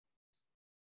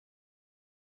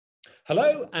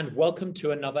Hello and welcome to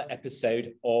another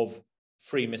episode of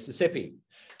Free Mississippi.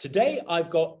 Today I've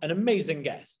got an amazing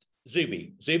guest,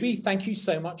 Zuby. Zuby, thank you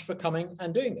so much for coming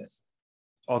and doing this.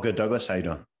 All good, Douglas. How you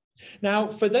doing? Now,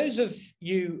 for those of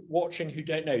you watching who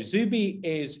don't know, Zuby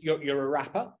is you're a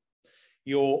rapper.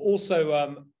 You're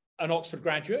also an Oxford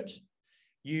graduate.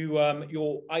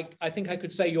 I think I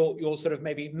could say you're sort of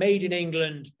maybe made in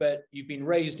England, but you've been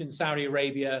raised in Saudi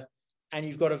Arabia, and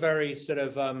you've got a very sort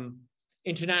of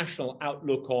international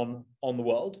outlook on the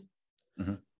world.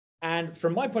 Mm-hmm. And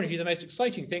from my point of view, the most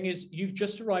exciting thing is you've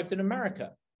just arrived in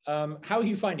America. How are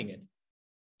you finding it?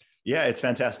 Yeah, it's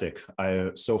fantastic.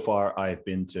 So far I've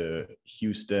been to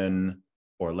Houston,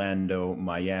 Orlando,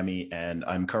 Miami, and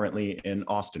I'm currently in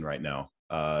Austin right now.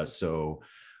 So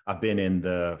I've been in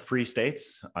the free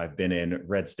states. I've been in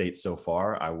red states so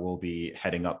far. I will be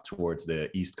heading up towards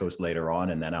the East Coast later on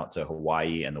and then out to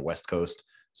Hawaii and the West Coast.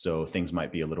 So things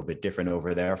might be a little bit different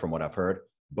over there from what I've heard.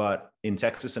 But in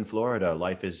Texas and Florida,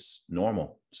 life is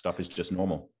normal. Stuff is just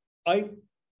normal.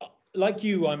 Like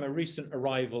you, I'm a recent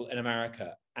arrival in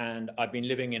America, and I've been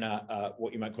living in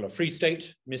what you might call a free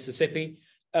state, Mississippi.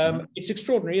 It's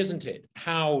extraordinary, isn't it?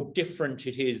 How different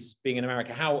it is being in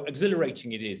America, how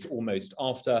exhilarating it is almost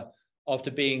after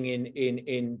being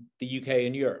in the UK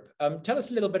and Europe. Tell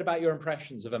us a little bit about your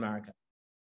impressions of America.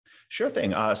 Sure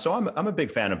thing. So I'm a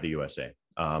big fan of the USA.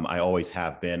 I always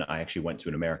have been. I actually went to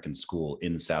an American school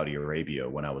in Saudi Arabia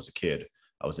when I was a kid.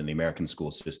 I was in the American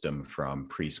school system from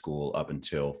preschool up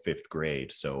until fifth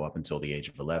grade, so up until the age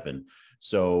of 11.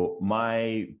 So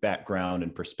my background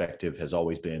and perspective has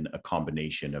always been a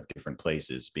combination of different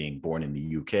places, being born in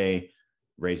the UK,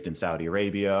 raised in Saudi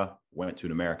Arabia, went to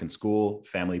an American school,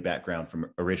 family background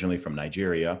originally from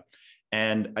Nigeria.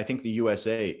 And I think the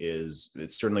USA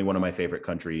it's certainly one of my favorite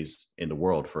countries in the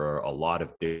world for a lot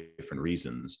of different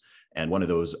reasons. And one of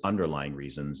those underlying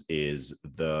reasons is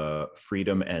the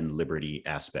freedom and liberty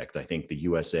aspect. I think the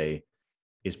USA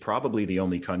is probably the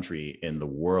only country in the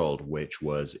world which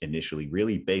was initially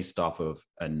really based off of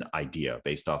an idea,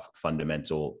 based off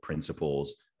fundamental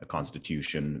principles, a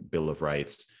constitution, Bill of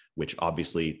Rights, which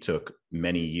obviously took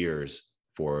many years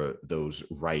for those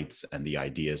rights and the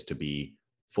ideas to be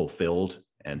fulfilled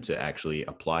and to actually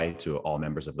apply to all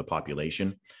members of the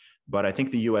population. But I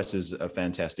think the US is a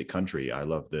fantastic country. I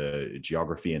love the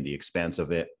geography and the expanse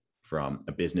of it from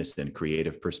a business and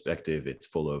creative perspective. It's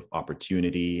full of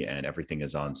opportunity and everything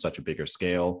is on such a bigger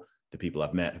scale. The people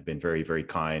I've met have been very, very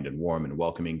kind and warm and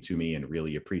welcoming to me and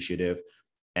really appreciative.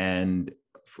 And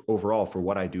overall, for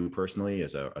what I do personally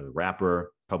as a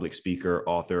rapper, public speaker,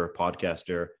 author,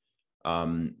 podcaster,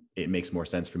 it makes more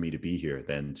sense for me to be here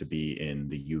than to be in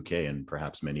the UK and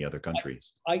perhaps many other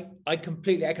countries. I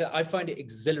completely echo. I find it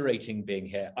exhilarating being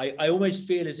here. I almost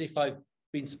feel as if I've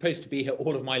been supposed to be here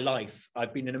all of my life.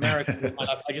 I've been in America all my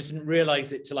life. I just didn't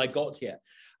realize it till I got here.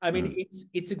 I mean,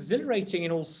 it's exhilarating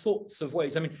in all sorts of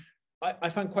ways. I mean, I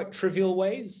find quite trivial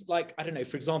ways. Like, I don't know,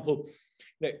 for example,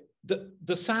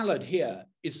 the salad here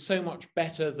is so much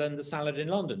better than the salad in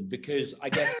London because I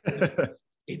guess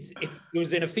it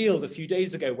was in a field a few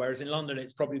days ago, whereas in London,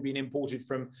 it's probably been imported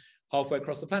from halfway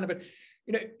across the planet. But,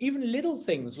 even little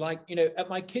things like, at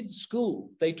my kids' school,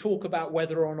 they talk about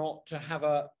whether or not to have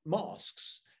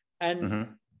masks. And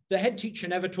the head teacher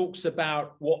never talks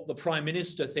about what the prime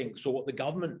minister thinks or what the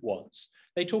government wants.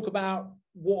 They talk about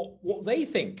what they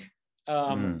think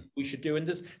we should do. And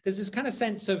there's this kind of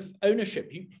sense of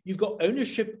ownership. You've got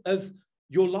ownership of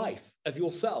your life, of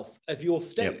yourself, of your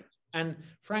state. Yep. And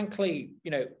frankly,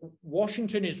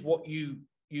 Washington is what you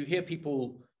hear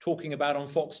people talking about on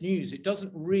Fox News. It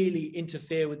doesn't really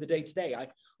interfere with the day-to-day.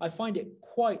 I find it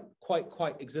quite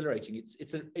exhilarating.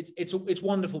 It's a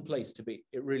wonderful place to be.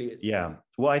 It really is. Yeah.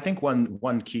 Well, I think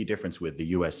one key difference with the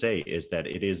USA is that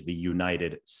it is the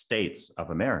United States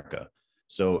of America.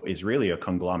 So it's really a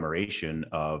conglomeration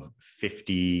of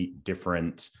 50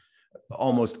 different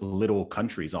almost little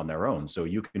countries on their own. So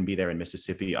you can be there in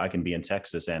Mississippi, I can be in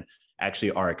Texas, and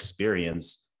actually our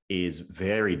experience is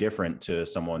very different to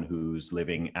someone who's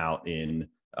living out in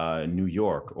New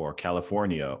York or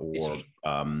California or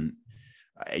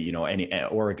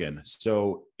Oregon.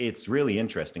 So it's really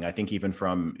interesting. I think even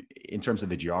in terms of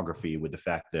the geography, with the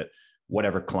fact that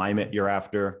whatever climate you're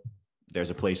after,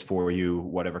 there's a place for you,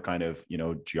 whatever kind of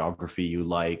geography you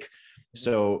like.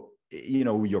 So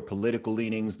your political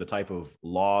leanings, the type of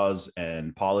laws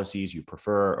and policies you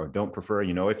prefer or don't prefer,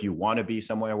 if you want to be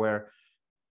somewhere where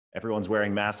everyone's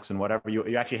wearing masks and whatever,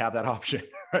 you actually have that option,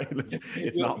 right?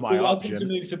 It's not my option to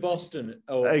move to Boston.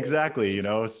 Exactly.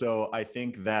 So I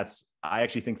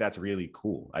actually think that's really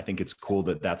cool. I think it's cool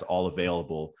that that's all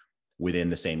available within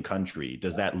the same country.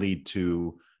 Does that lead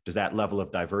to Does that level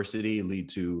of diversity lead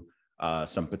to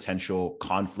some potential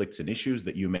conflicts and issues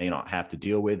that you may not have to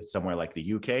deal with somewhere like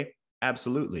the UK?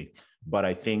 Absolutely. But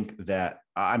I think that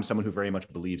I'm someone who very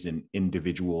much believes in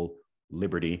individual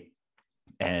liberty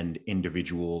and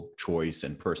individual choice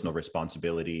and personal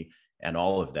responsibility and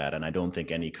all of that. And I don't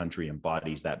think any country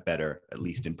embodies that better, at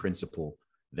least in principle,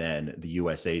 than the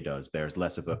USA does. There's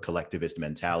less of a collectivist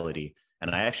mentality.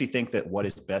 And I actually think that what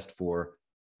is best for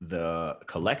the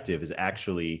collective is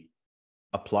actually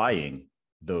applying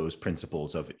those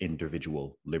principles of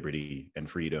individual liberty and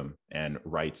freedom and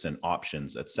rights and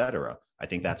options, et cetera. I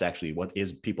think that's actually what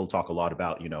is, people talk a lot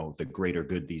about, the greater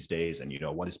good these days and,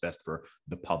 what is best for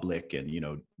the public and,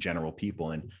 general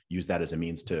people, and use that as a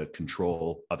means to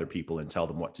control other people and tell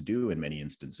them what to do in many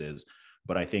instances.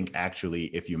 But I think actually,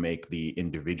 if you make the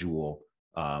individual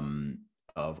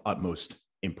of utmost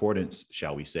importance,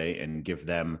 shall we say, and give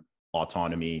them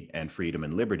autonomy and freedom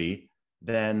and liberty,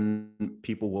 then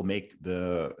people will make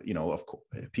of course,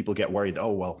 people get worried,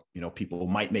 oh, well, people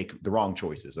might make the wrong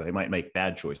choices or they might make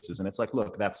bad choices. And it's like,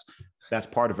 look, that's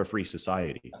part of a free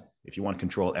society. If you want to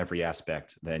control every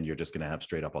aspect, then you're just going to have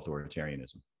straight up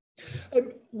authoritarianism.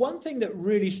 One thing that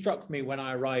really struck me when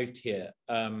I arrived here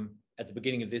at the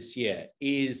beginning of this year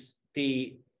is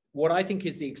what I think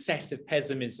is the excessive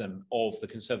pessimism of the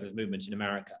conservative movement in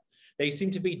America. They seem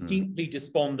to be deeply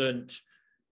despondent.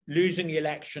 Losing the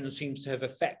election seems to have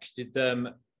affected them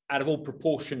out of all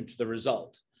proportion to the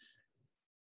result.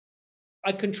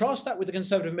 I contrast that with the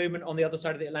conservative movement on the other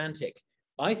side of the Atlantic.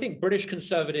 I think British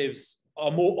conservatives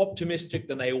are more optimistic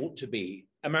than they ought to be.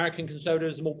 American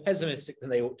conservatives are more pessimistic than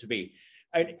they ought to be.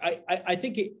 I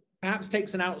think it perhaps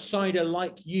takes an outsider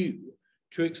like you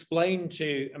to explain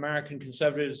to American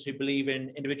conservatives who believe in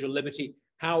individual liberty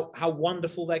how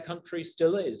wonderful their country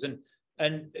still is. And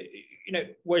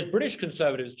whereas British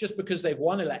conservatives, just because they've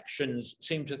won elections,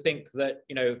 seem to think that,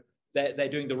 they're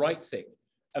doing the right thing.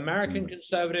 American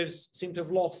conservatives seem to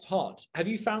have lost heart. Have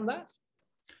you found that?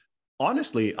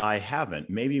 Honestly, I haven't.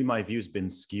 Maybe my view's been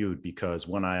skewed because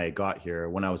when I got here,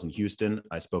 when I was in Houston,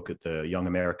 I spoke at the Young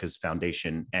Americas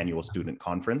Foundation annual student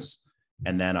conference.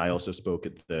 And then I also spoke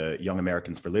at the Young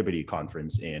Americans for Liberty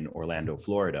conference in Orlando,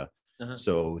 Florida. Uh-huh.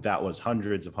 So that was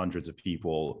hundreds of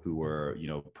people who were,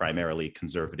 primarily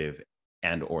conservative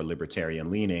and or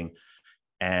libertarian leaning.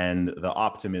 And the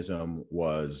optimism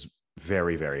was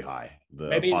very, very high.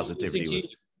 The positivity was...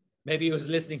 Maybe he was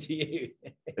listening to you.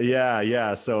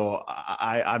 Yeah. So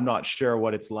I'm not sure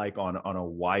what it's like on a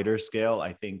wider scale.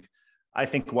 I think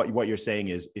what you're saying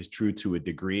is true to a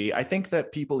degree. I think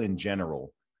that people in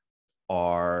general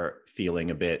are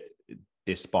feeling a bit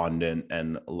despondent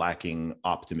and lacking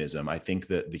optimism. I think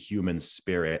that the human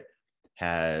spirit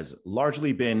has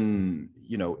largely been,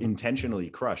 intentionally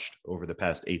crushed over the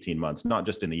past 18 months, not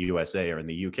just in the USA or in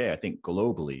the UK. I think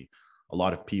globally, a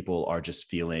lot of people are just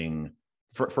feeling,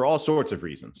 for all sorts of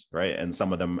reasons, right? And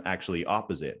some of them actually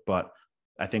opposite. But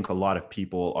I think a lot of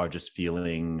people are just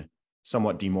feeling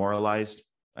somewhat demoralized.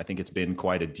 I think it's been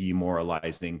quite a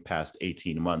demoralizing past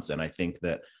 18 months. And I think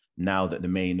that now that the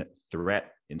main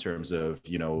threat in terms of,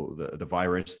 the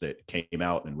virus that came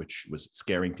out and which was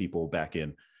scaring people back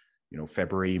in,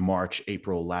 February, March,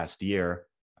 April last year,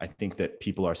 I think that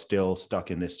people are still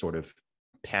stuck in this sort of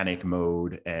panic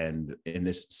mode and in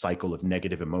this cycle of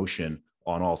negative emotion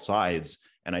on all sides.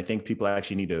 And I think people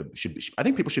actually I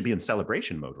think people should be in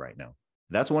celebration mode right now.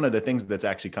 That's one of the things that's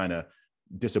actually kind of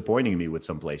disappointing me with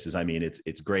some places. I mean,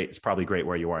 it's great. It's probably great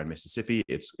where you are in Mississippi.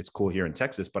 It's cool here in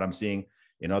Texas, but I'm seeing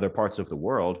in other parts of the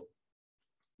world,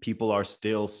 people are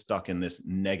still stuck in this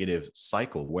negative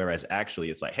cycle. Whereas actually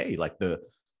it's like, hey, like the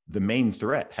main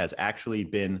threat has actually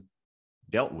been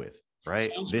dealt with,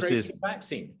 right? This is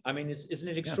vaccine. I mean, isn't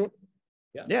it extraordinary?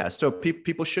 Yeah. So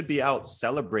people should be out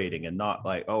celebrating and not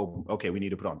like, oh, okay, we need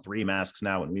to put on 3 masks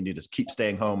now and we need to keep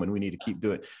staying home and we need to keep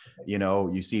doing,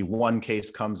 you see one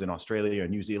case comes in Australia or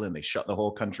New Zealand, they shut the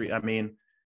whole country. I mean,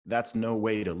 that's no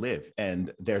way to live.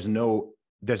 And there's no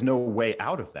way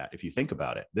out of that. If you think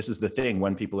about it, this is the thing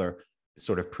when people are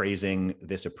sort of praising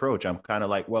this approach, I'm kind of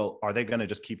like, well, are they going to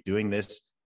just keep doing this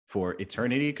for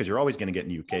eternity? Because you're always going to get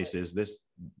new cases.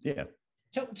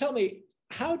 Tell me,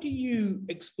 how do you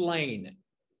explain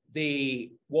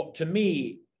what to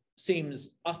me seems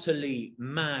utterly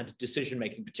mad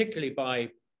decision-making, particularly by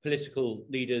political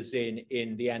leaders in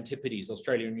the Antipodes,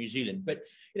 Australia and New Zealand? But,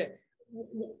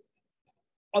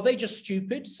 are they just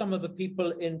stupid, some of the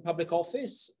people in public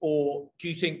office, or do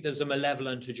you think there's a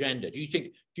malevolent agenda? Do you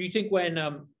think when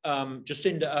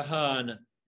Jacinda Ardern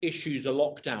issues a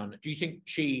lockdown, do you think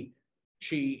she's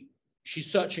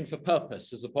searching for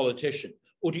purpose as a politician?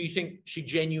 Or do you think she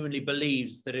genuinely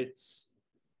believes that it's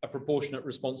a proportionate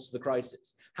response to the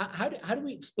crisis. How do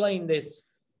we explain this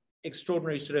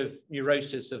extraordinary sort of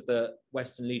neurosis of the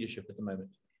Western leadership at the moment?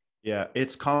 Yeah,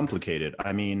 it's complicated.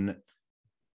 I mean,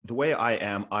 the way I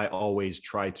am, I always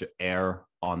try to err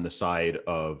on the side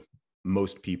of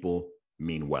most people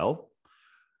mean well.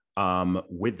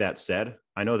 With that said,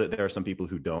 I know that there are some people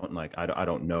who don't like, I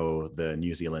don't know the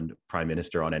New Zealand prime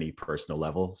minister on any personal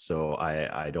level. So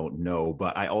I don't know,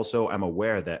 but I also am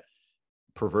aware that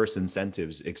perverse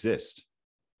incentives exist.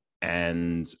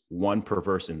 And one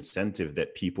perverse incentive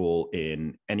that people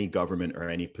in any government or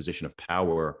any position of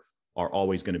power are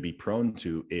always going to be prone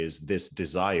to is this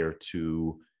desire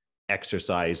to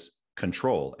exercise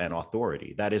control and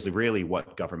authority. That is really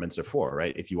what governments are for,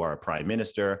 right? If you are a prime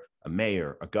minister, a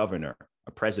mayor, a governor,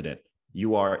 a president,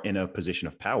 you are in a position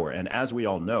of power. And as we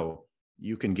all know,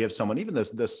 you can give someone even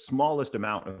the smallest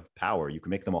amount of power. You can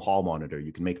make them a hall monitor.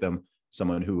 You can make them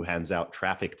someone who hands out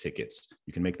traffic tickets.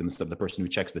 You can make them the person who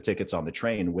checks the tickets on the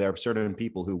train. There are certain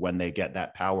people who, when they get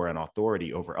that power and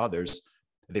authority over others,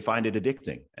 they find it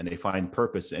addicting and they find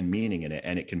purpose and meaning in it.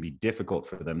 And it can be difficult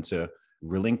for them to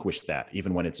relinquish that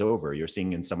even when it's over. You're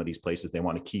seeing in some of these places, they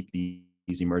want to keep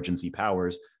these emergency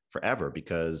powers forever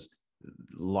because a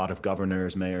lot of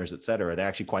governors, mayors, et cetera, they're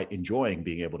actually quite enjoying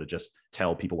being able to just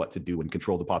tell people what to do and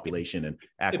control the population and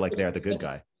act like they're the good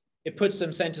guy. It puts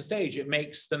them center stage. It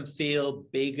makes them feel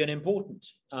big and important.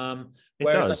 It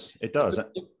does.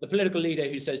 The political leader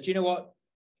who says, do you know what?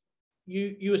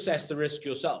 You assess the risk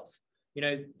yourself. You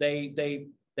know, they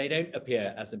don't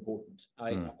appear as important.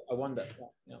 I wonder.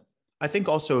 Yeah. I think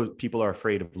also people are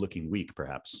afraid of looking weak,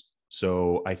 perhaps.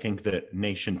 So I think that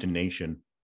nation to nation,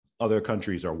 other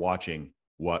countries are watching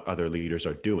what other leaders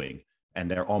are doing. And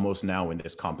they're almost now in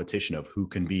this competition of who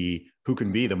can be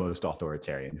the most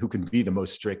authoritarian, who can be the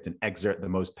most strict and exert the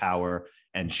most power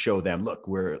and show them, look,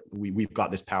 we've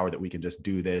got this power that we can just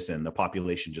do this, and the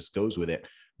population just goes with it.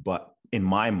 But in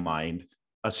my mind,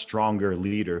 a stronger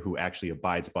leader who actually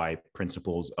abides by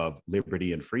principles of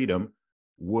liberty and freedom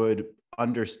would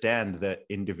understand that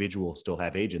individuals still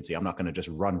have agency. I'm not going to just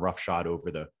run roughshod over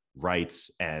the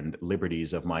rights and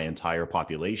liberties of my entire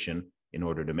population in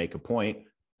order to make a point.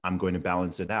 I'm going to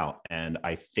balance it out. And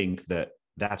I think that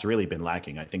that's really been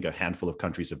lacking. I think a handful of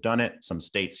countries have done it. Some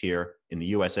states here in the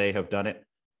USA have done it.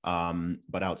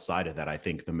 But outside of that, I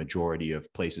think the majority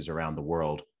of places around the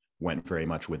world went very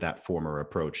much with that former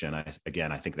approach. And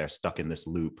I think they're stuck in this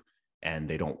loop and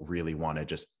they don't really want to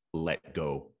just let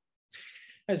go.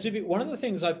 Zuby, one of the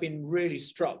things I've been really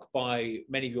struck by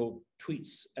many of your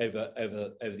tweets over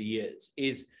the years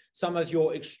is some of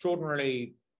your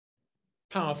extraordinarily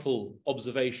powerful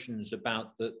observations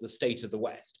about the state of the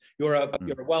West. You're a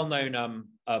well-known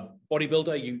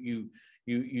bodybuilder.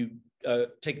 You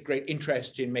take great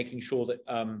interest in making sure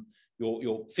that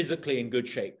you're physically in good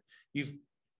shape. You've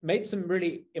made some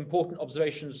really important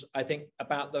observations, I think,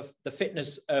 about the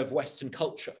fitness of Western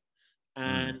culture,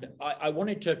 and I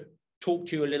wanted to talk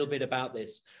to you a little bit about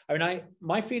this. I mean,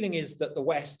 my feeling is that the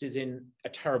West is in a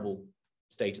terrible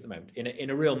state at the moment, in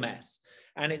a real mess.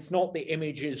 And it's not the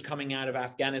images coming out of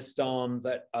Afghanistan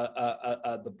that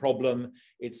are the problem.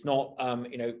 It's not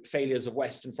failures of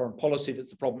Western foreign policy that's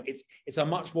the problem. It's a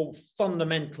much more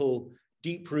fundamental,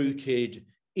 deep-rooted,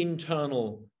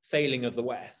 internal failing of the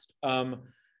West.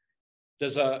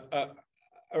 There's a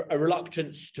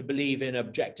reluctance to believe in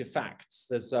objective facts.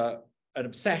 There's an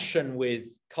obsession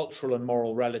with cultural and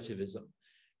moral relativism.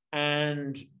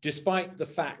 And despite the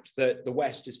fact that the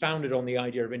West is founded on the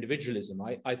idea of individualism,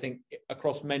 I think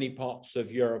across many parts of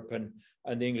Europe and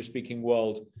the English-speaking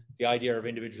world, the idea of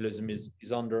individualism is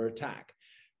under attack.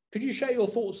 Could you share your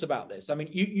thoughts about this? I mean,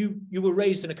 you were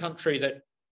raised in a country that,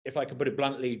 if I could put it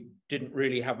bluntly, didn't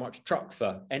really have much truck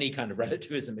for any kind of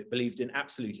relativism. It believed in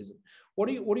absolutism. What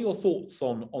are your thoughts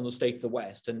on the state of the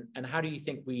West, and how do you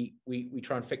think we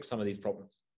try and fix some of these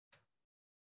problems?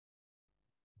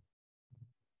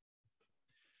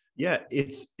 Yeah,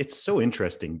 it's so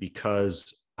interesting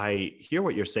because I hear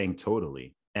what you're saying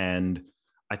totally. And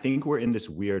I think we're in this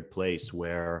weird place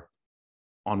where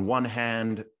on one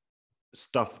hand,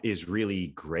 stuff is really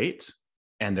great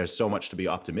and there's so much to be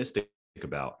optimistic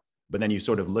about. But then you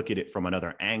sort of look at it from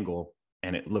another angle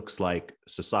and it looks like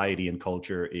society and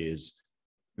culture is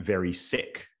very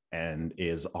sick and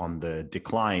is on the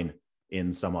decline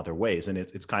in some other ways. And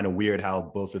it's kind of weird how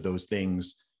both of those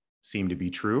things seem to be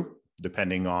true,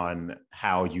 depending on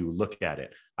how you look at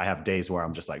it. I have days where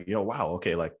I'm just like, wow,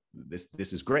 okay, like this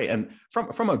is great. And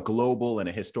from a global and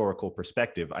a historical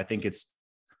perspective, I think it's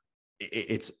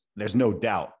there's no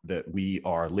doubt that we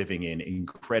are living in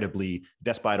incredibly,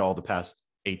 despite all the past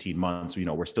 18 months,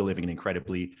 we're still living in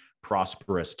incredibly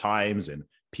prosperous times, and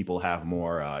people have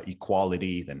more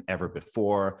equality than ever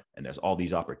before. And there's all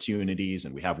these opportunities,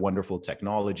 and we have wonderful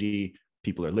technology.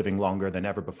 People are living longer than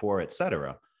ever before, et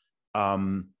cetera.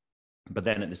 But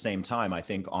then at the same time, I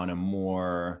think on a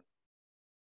more,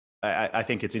 I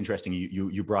think it's interesting.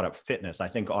 You brought up fitness. I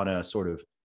think on a sort of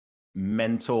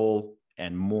mental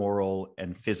and moral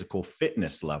and physical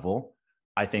fitness level,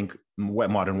 I think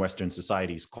modern Western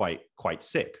society is quite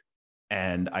sick.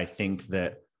 And I think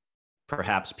that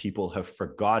perhaps people have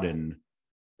forgotten,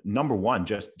 number one,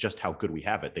 just how good we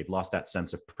have it. They've lost that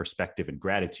sense of perspective and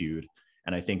gratitude.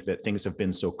 And I think that things have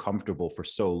been so comfortable for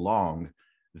so long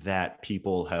that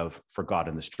people have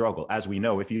forgotten the struggle. As we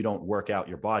know, if you don't work out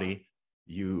your body,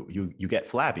 you get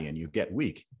flabby and you get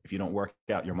weak. If you don't work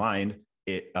out your mind,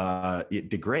 it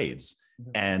degrades.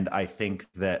 Mm-hmm. And I think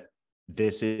that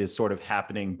this is sort of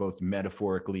happening both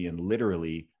metaphorically and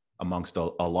literally amongst a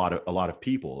lot of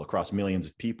people, across millions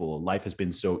of people. Life has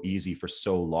been so easy for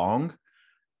so long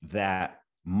that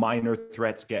minor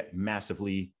threats get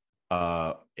massively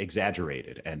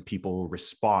exaggerated, and people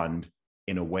respond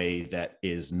in a way that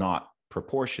is not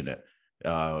proportionate.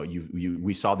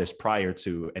 We saw this prior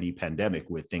to any pandemic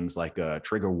with things like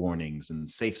trigger warnings and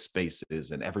safe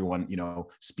spaces, and everyone,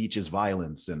 speech is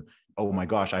violence, and oh my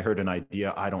gosh, I heard an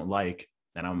idea I don't like,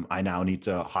 and I now need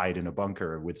to hide in a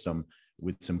bunker with some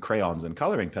crayons and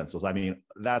coloring pencils. I mean,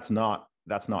 that's not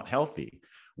healthy.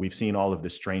 We've seen all of the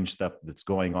strange stuff that's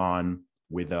going on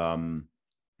with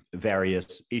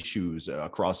various issues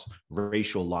across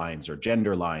racial lines or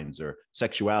gender lines or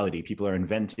sexuality. People are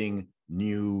inventing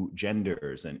new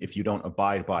genders, and if you don't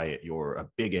abide by it, you're a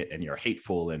bigot and you're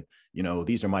hateful, and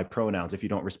these are my pronouns. If you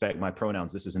don't respect my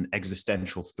pronouns, this is an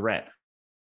existential threat.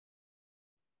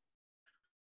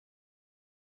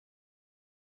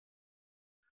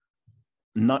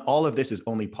 Not all of this is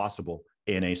only possible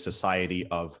in a society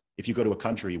of, if you go to a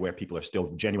country where people are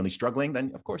still genuinely struggling,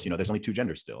 then of course, there's only two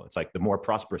genders still. It's like the more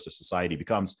prosperous a society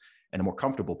becomes and the more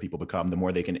comfortable people become, the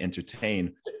more they can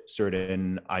entertain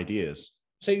certain ideas.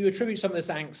 So you attribute some of this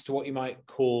angst to what you might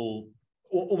call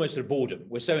almost a boredom.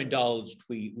 We're so indulged,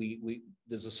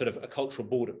 there's a sort of a cultural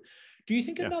boredom. Do you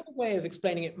think another way of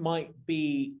explaining it might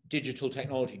be digital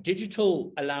technology?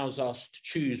 Digital allows us to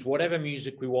choose whatever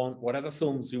music we want, whatever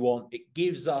films we want. It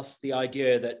gives us the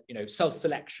idea that,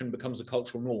 self-selection becomes a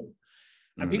cultural norm.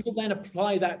 And people then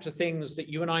apply that to things that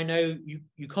you and I know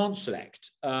you can't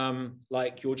select,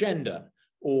 like your gender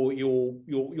or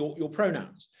your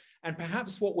pronouns. And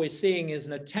perhaps what we're seeing is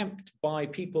an attempt by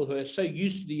people who are so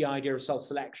used to the idea of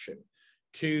self-selection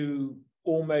to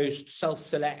almost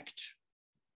self-select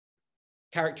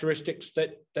characteristics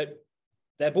that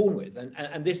they're born with.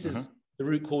 And this is the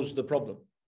root cause of the problem.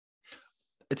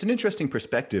 It's an interesting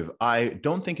perspective. I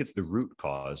don't think it's the root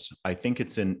cause. I think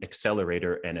it's an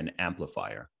accelerator and an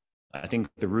amplifier. I think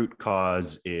the root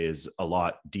cause is a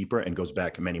lot deeper and goes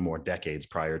back many more decades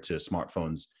prior to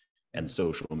smartphones and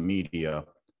social media.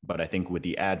 But I think with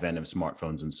the advent of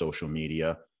smartphones and social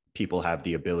media, people have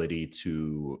the ability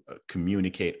to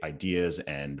communicate ideas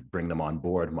and bring them on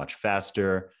board much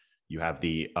faster. You have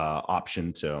the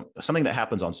option to, something that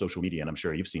happens on social media, and I'm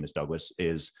sure you've seen this, Douglas,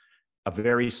 is a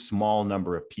very small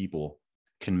number of people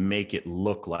can make it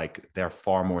look like they're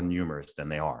far more numerous than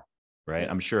they are, right?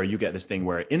 I'm sure you get this thing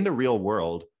where in the real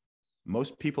world,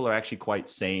 most people are actually quite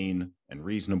sane and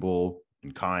reasonable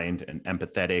and kind and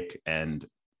empathetic, and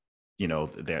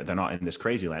they're not in this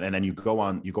crazy land. And then you go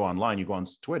online, you go on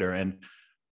Twitter, and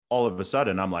all of a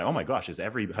sudden I'm like, oh my gosh, has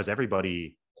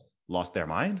everybody lost their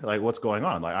mind? Like, what's going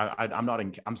on? Like,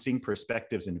 I'm seeing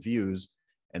perspectives and views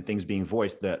and things being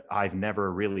voiced that I've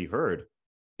never really heard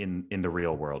in the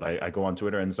real world. I go on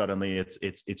Twitter and suddenly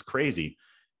it's crazy.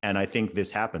 And I think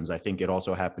this happens. I think it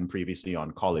also happened previously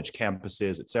on college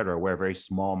campuses, et cetera, where a very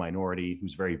small minority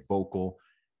who's very vocal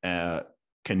can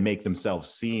make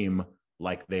themselves seem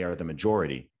like they are the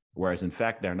majority, whereas in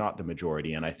fact, they're not the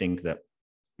majority. And I think that,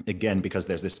 again, because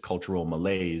there's this cultural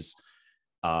malaise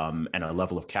and a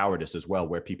level of cowardice as well,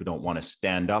 where people don't want to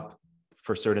stand up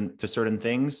for certain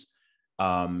things,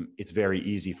 it's very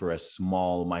easy for a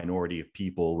small minority of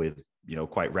people with,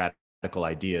 quite radical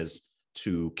ideas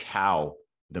to cow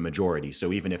the majority.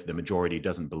 So even if the majority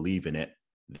doesn't believe in it,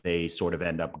 they sort of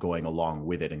end up going along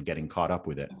with it and getting caught up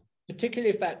with it. Particularly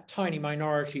if that tiny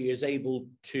minority is able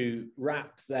to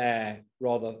wrap their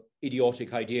rather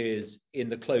idiotic ideas in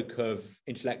the cloak of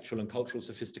intellectual and cultural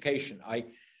sophistication.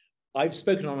 I've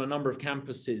spoken on a number of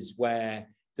campuses where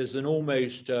there's an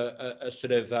almost a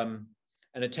sort of an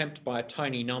attempt by a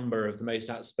tiny number of the most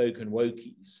outspoken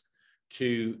wokies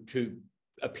to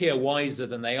appear wiser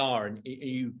than they are. And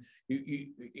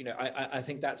I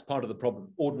think that's part of the problem.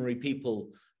 Ordinary people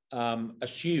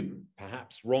assume,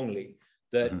 perhaps wrongly,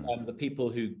 that the people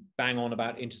who bang on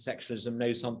about intersectionalism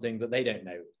know something that they don't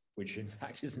know, which in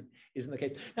fact isn't the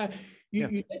case. Now,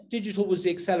 digital was the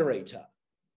accelerator,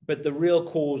 but the real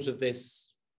cause of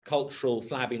this cultural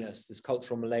flabbiness, this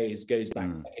cultural malaise, goes back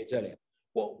decades earlier.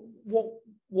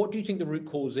 What do you think the root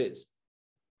cause is?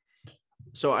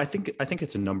 So I think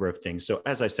it's a number of things. So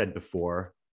as I said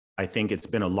before, I think it's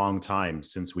been a long time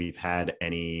since we've had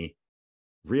any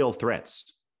real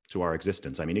threats to our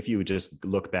existence. I mean, if you just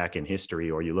look back in history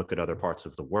or you look at other parts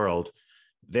of the world,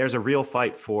 there's a real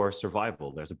fight for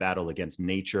survival. There's a battle against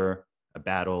nature, a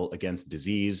battle against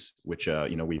disease, which,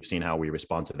 we've seen how we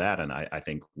respond to that. And I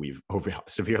think we've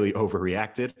severely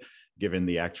overreacted given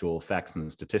the actual facts and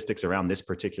statistics around this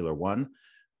particular one.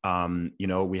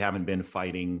 We haven't been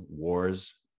fighting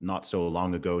wars not so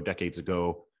long ago, decades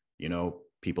ago.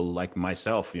 People like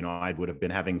myself, I would have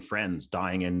been having friends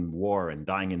dying in war and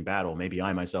dying in battle. Maybe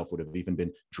I myself would have even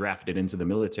been drafted into the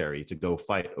military to go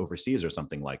fight overseas or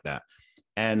something like that.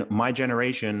 And my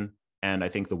generation, and I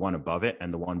think the one above it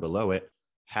and the one below it,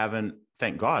 haven't,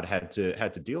 thank God, had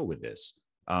to deal with this.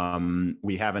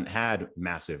 We haven't had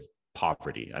massive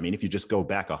poverty. I mean, if you just go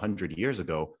back 100 years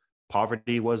ago,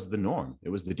 poverty was the norm. It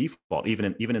was the default,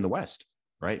 even in the West,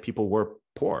 right? People were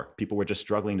poor. People were just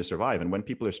struggling to survive. And when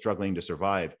people are struggling to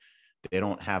survive, they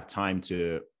don't have time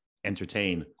to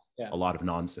entertain a lot of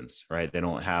nonsense, right? They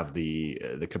don't have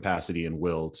the capacity and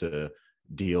will to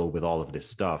deal with all of this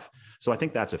stuff. So I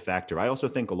think that's a factor. I also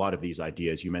think a lot of these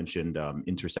ideas, you mentioned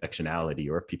intersectionality,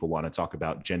 or if people want to talk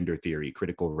about gender theory,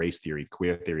 critical race theory,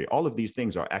 queer theory, all of these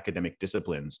things are academic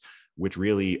disciplines which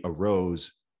really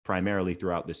arose primarily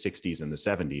throughout the 60s and the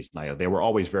 70s. Now, they were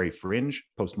always very fringe,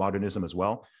 postmodernism as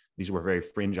well. These were very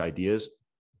fringe ideas,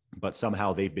 but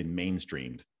somehow they've been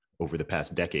mainstreamed over the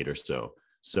past decade or so.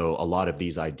 So a lot of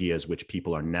these ideas, which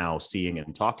people are now seeing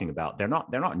and talking about, they're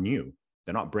not new.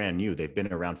 They're not brand new. They've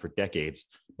been around for decades.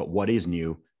 But what is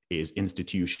new is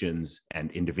institutions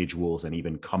and individuals and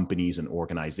even companies and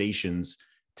organizations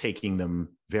taking them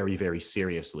very, very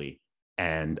seriously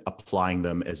and applying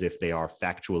them as if they are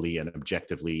factually and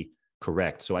objectively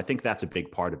correct. So I think that's a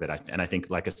big part of it. And I think,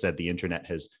 like I said, the internet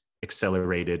has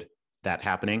accelerated that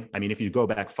happening. I mean, if you go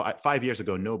back 5 years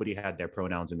ago, nobody had their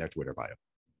pronouns in their Twitter bio.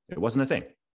 It wasn't a thing.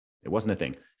 It wasn't a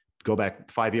thing. Go back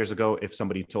 5 years ago, if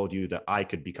somebody told you that I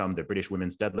could become the British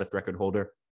women's deadlift record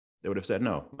holder, they would have said,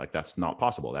 no, like that's not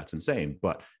possible. That's insane.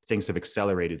 But things have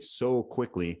accelerated so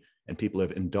quickly and people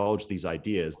have indulged these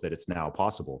ideas that it's now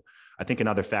possible. I think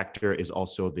another factor is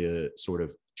also the sort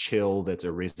of chill that's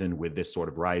arisen with this sort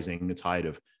of rising tide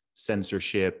of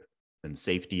censorship and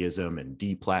safetyism and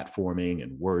deplatforming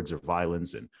and words of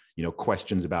violence and,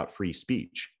 questions about free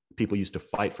speech. People used to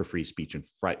fight for free speech and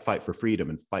fight for freedom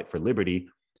and fight for liberty.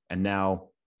 And now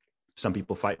some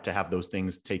people fight to have those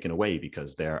things taken away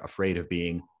because they're afraid of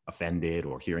being offended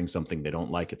or hearing something they don't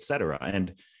like, et cetera.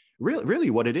 And really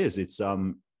what it is, it's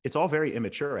all very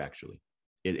immature, actually.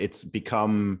 It's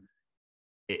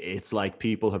like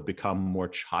people have become more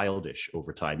childish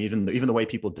over time. Even the way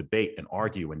people debate and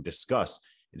argue and discuss,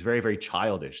 it's very, very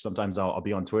childish. Sometimes I'll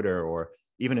be on Twitter or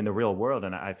even in the real world,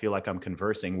 and I feel like I'm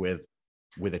conversing with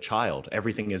a child.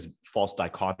 Everything is false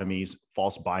dichotomies,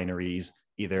 false binaries.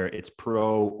 Either it's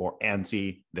pro or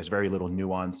anti. There's very little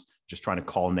nuance, just trying to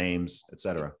call names, et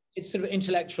cetera. It's sort of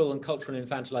intellectual and cultural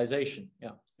infantilization.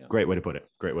 Yeah. Great way to put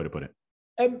it.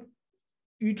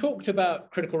 You talked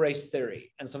about critical race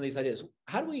theory and some of these ideas.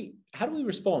 How do we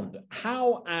respond?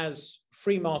 How, as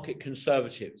free market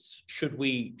conservatives, should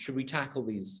we tackle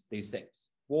these things?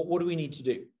 What do we need to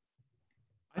do?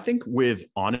 I think with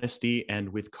honesty and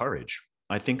with courage.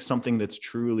 I think something that's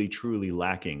truly, truly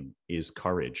lacking is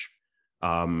courage.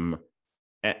 And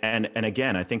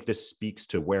again, I think this speaks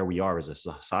to where we are as a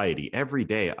society. Every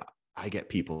day I get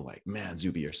people like, man,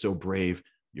 Zuby, you're so brave.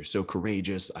 You're so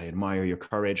courageous. I admire your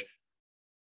courage.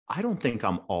 I don't think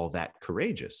I'm all that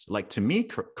courageous. Like, to me,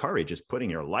 courage is putting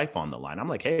your life on the line. I'm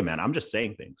like, hey, man, I'm just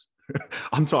saying things.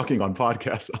 I'm talking on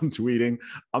podcasts. I'm tweeting.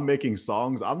 I'm making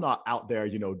songs. I'm not out there,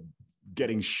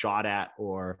 getting shot at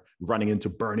or running into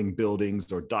burning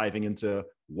buildings or diving into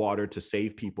water to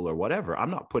save people or whatever.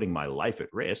 I'm not putting my life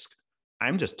at risk.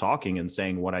 I'm just talking and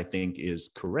saying what I think is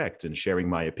correct and sharing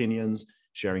my opinions,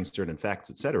 sharing certain facts,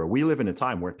 et cetera. We live in a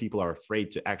time where people are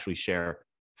afraid to actually share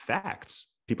facts.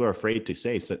 People are afraid to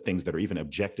say things that are even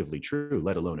objectively true,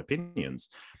 let alone opinions.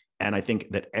 And I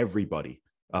think that everybody,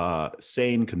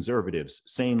 sane conservatives,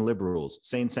 sane liberals,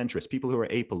 sane centrists, people who are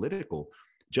apolitical,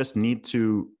 just need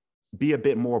to be a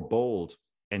bit more bold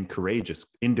and courageous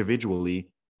individually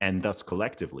and thus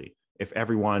collectively. if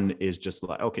everyone is just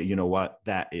like, okay, you know what,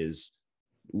 that is,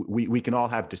 we can all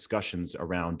have discussions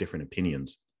around different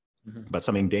opinions. Mm-hmm. But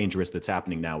something dangerous that's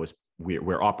happening now is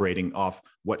we're operating off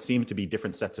what seem to be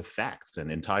different sets of facts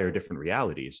and entire different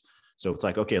realities. So it's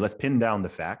like, okay, let's pin down the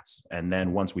facts. And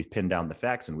then once we've pinned down the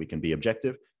facts and we can be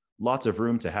objective, lots of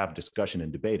room to have discussion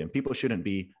and debate. And people shouldn't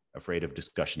be afraid of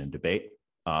discussion and debate.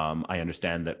 I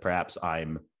understand that perhaps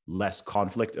I'm less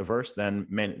conflict averse than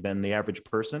the average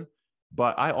person,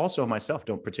 but I also myself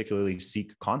don't particularly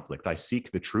seek conflict. I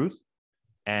seek the truth.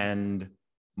 And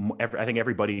I think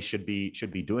everybody should be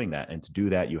doing that. And to do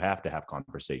that, you have to have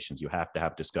conversations. You have to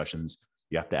have discussions.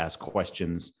 You have to ask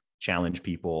questions, challenge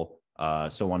people,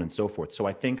 so on and so forth. So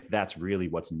I think that's really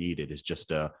what's needed is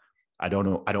just I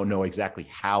don't know exactly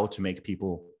how to make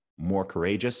people more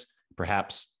courageous.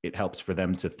 Perhaps it helps for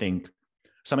them to think.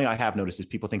 Something I have noticed is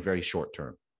people think very short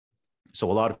term. So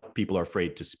a lot of people are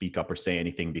afraid to speak up or say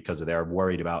anything because they're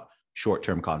worried about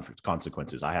short-term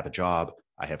consequences. I have a job.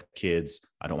 I have kids.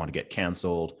 I don't want to get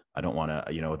canceled. I don't want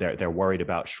to, they're worried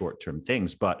about short-term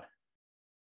things, but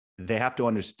they have to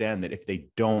understand that if they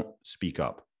don't speak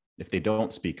up,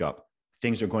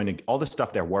 things are going to, all the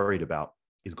stuff they're worried about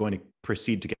is going to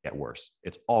proceed to get worse.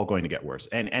 It's all going to get worse.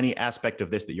 And any aspect of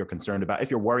this that you're concerned about,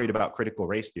 if you're worried about critical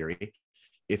race theory,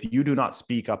 if you do not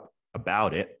speak up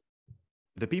about it,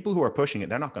 the people who are pushing it,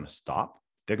 they're not going to stop.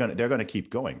 They're going to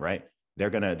keep going, right? They're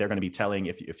going to be telling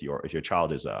if your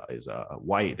child is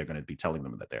white, they're going to be telling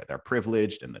them that they're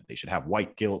privileged and that they should have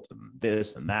white guilt and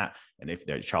this and that. And if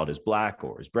their child is black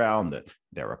or is brown, that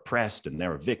they're oppressed and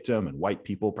they're a victim, and white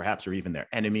people perhaps are even their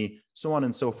enemy, so on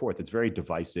and so forth. It's very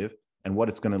divisive, and what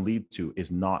it's going to lead to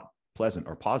is not pleasant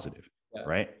or positive,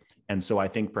 right? And so I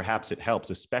think perhaps it helps,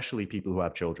 especially people who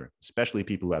have children,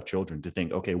 to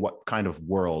think, okay, what kind of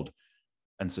world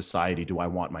and society do I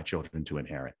want my children to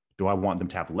inherit? Do I want them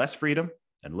to have less freedom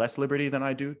and less liberty than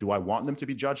I do? Do I want them to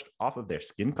be judged off of their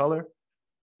skin color?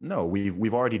 No,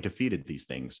 we've already defeated these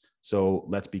things. So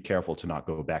let's be careful to not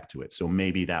go back to it. So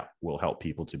maybe that will help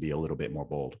people to be a little bit more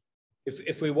bold.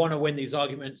 If we want to win these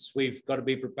arguments, we've got to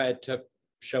be prepared to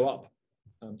show up.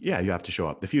 Yeah, you have to show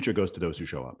up. The future goes to those who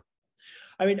show up.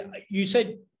 I mean, you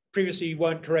said previously you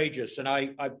weren't courageous, and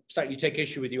I slightly take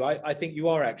issue with you. I think you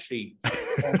are actually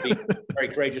very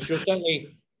courageous. You're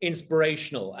certainly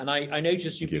inspirational. And I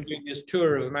noticed you've been doing this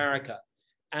tour of America.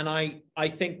 And I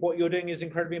think what you're doing is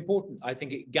incredibly important. I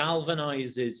think it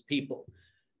galvanizes people.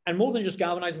 And more than just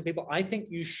galvanizing people, I think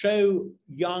you show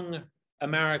young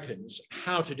Americans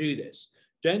how to do this.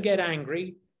 Don't get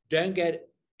angry. Don't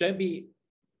be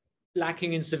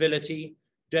lacking in civility.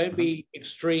 Don't be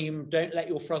extreme. Don't let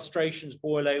your frustrations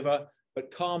boil over,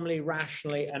 but calmly,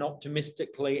 rationally, and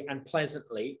optimistically and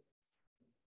pleasantly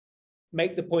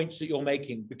make the points that you're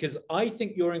making, because I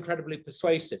think you're incredibly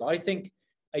persuasive. I think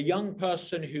a young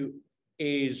person who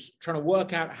is trying to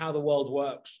work out how the world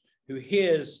works, who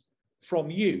hears from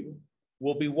you,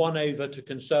 will be won over to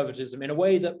conservatism in a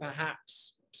way that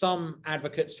perhaps some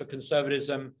advocates for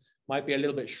conservatism might be a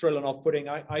little bit shrill and off-putting.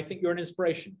 I think you're an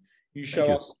inspiration. You show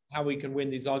us how we can win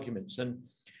these arguments. And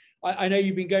I know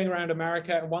you've been going around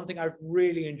America, and one thing I've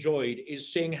really enjoyed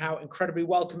is seeing how incredibly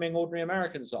welcoming ordinary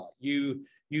Americans are. You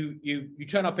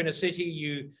turn up in a city,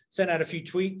 you send out a few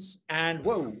tweets, and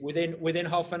whoa, within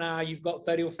half an hour, you've got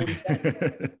 30 or 40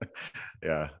 fans.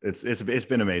 Yeah, it's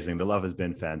been amazing. The love has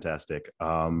been fantastic.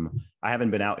 I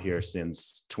haven't been out here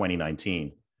since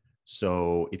 2019,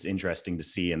 so it's interesting to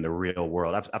see in the real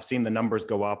world. I've seen the numbers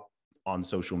go up on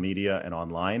social media and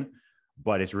online,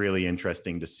 but it's really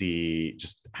interesting to see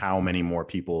just how many more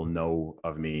people know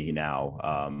of me now,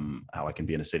 how I can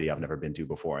be in a city I've never been to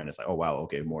before. And it's like, oh, wow,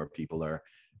 okay, more people are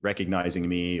recognizing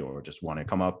me or just want to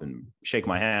come up and shake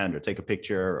my hand or take a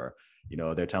picture, or,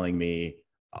 they're telling me,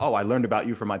 oh, I learned about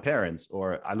you from my parents,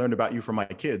 or I learned about you from my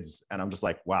kids. And I'm just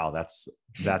like, wow,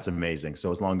 that's amazing.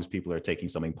 So as long as people are taking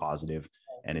something positive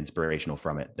and inspirational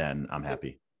from it, then I'm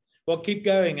happy. Well, keep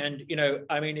going. And,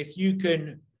 if you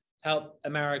can help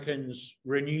Americans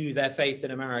renew their faith in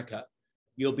America,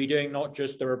 you'll be doing not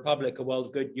just the Republic a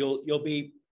world good. It'll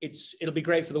be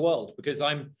great for the world, because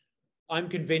I'm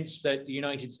convinced that the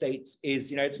United States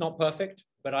is, it's not perfect,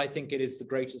 but I think it is the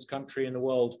greatest country in the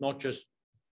world, not just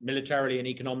militarily and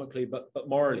economically, but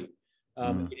morally.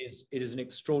 It is an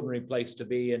extraordinary place to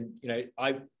be. And,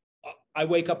 I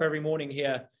wake up every morning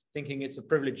here thinking it's a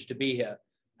privilege to be here.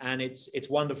 And it's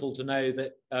wonderful to know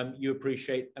that you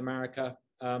appreciate America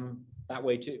that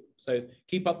way too. So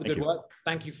keep up the good work.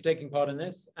 Thank you for taking part in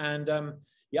this. And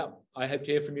I hope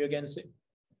to hear from you again soon.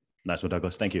 Nice one,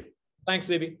 Douglas. Thank you. Thanks,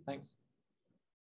 Zuby. Thanks.